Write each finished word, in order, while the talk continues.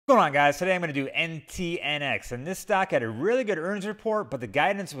What's going on, guys? Today I'm going to do NTNX, and this stock had a really good earnings report, but the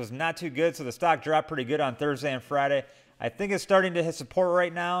guidance was not too good, so the stock dropped pretty good on Thursday and Friday. I think it's starting to hit support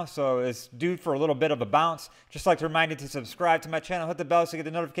right now, so it's due for a little bit of a bounce. Just like to remind you to subscribe to my channel, hit the bell so you get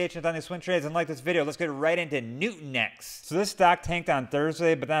the notifications on these swing trades, and like this video. Let's get right into Nutanix. So this stock tanked on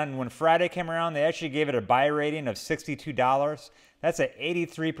Thursday, but then when Friday came around, they actually gave it a buy rating of $62. That's an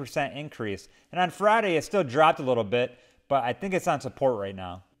 83% increase. And on Friday, it still dropped a little bit, but I think it's on support right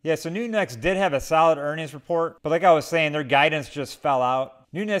now. Yeah, so Nutanix did have a solid earnings report, but like I was saying, their guidance just fell out.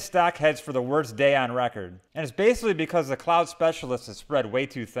 Nutanix stock heads for the worst day on record. And it's basically because the cloud specialists is spread way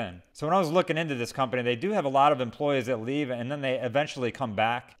too thin. So when I was looking into this company, they do have a lot of employees that leave and then they eventually come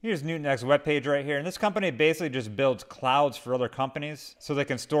back. Here's Nutanix webpage right here. And this company basically just builds clouds for other companies so they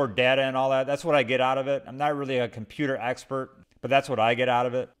can store data and all that. That's what I get out of it. I'm not really a computer expert, but that's what I get out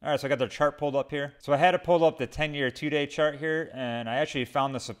of it. All right, so I got their chart pulled up here. So I had to pull up the 10-year, 2-day chart here, and I actually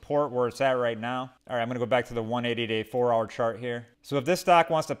found the support where it's at right now. All right, I'm gonna go back to the 180-day, 4-hour chart here. So if this stock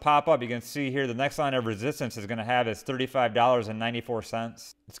wants to pop up, you can see here the next line of resistance is gonna have is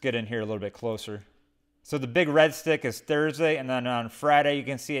 $35.94. Let's get in here a little bit closer. So the big red stick is Thursday, and then on Friday, you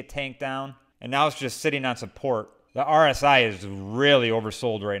can see it tank down, and now it's just sitting on support. The RSI is really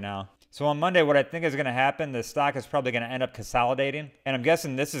oversold right now. So on Monday, what I think is going to happen, the stock is probably going to end up consolidating. And I'm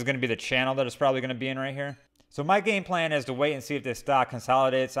guessing this is going to be the channel that it's probably going to be in right here. So my game plan is to wait and see if this stock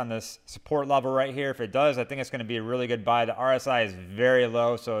consolidates on this support level right here. If it does, I think it's going to be a really good buy. The RSI is very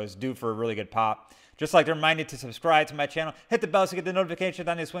low, so it's due for a really good pop. Just like to remind you to subscribe to my channel, hit the bell so you get the notifications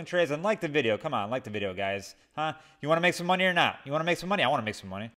on these swing trades, and like the video. Come on, like the video, guys. Huh? You want to make some money or not? You want to make some money? I want to make some money.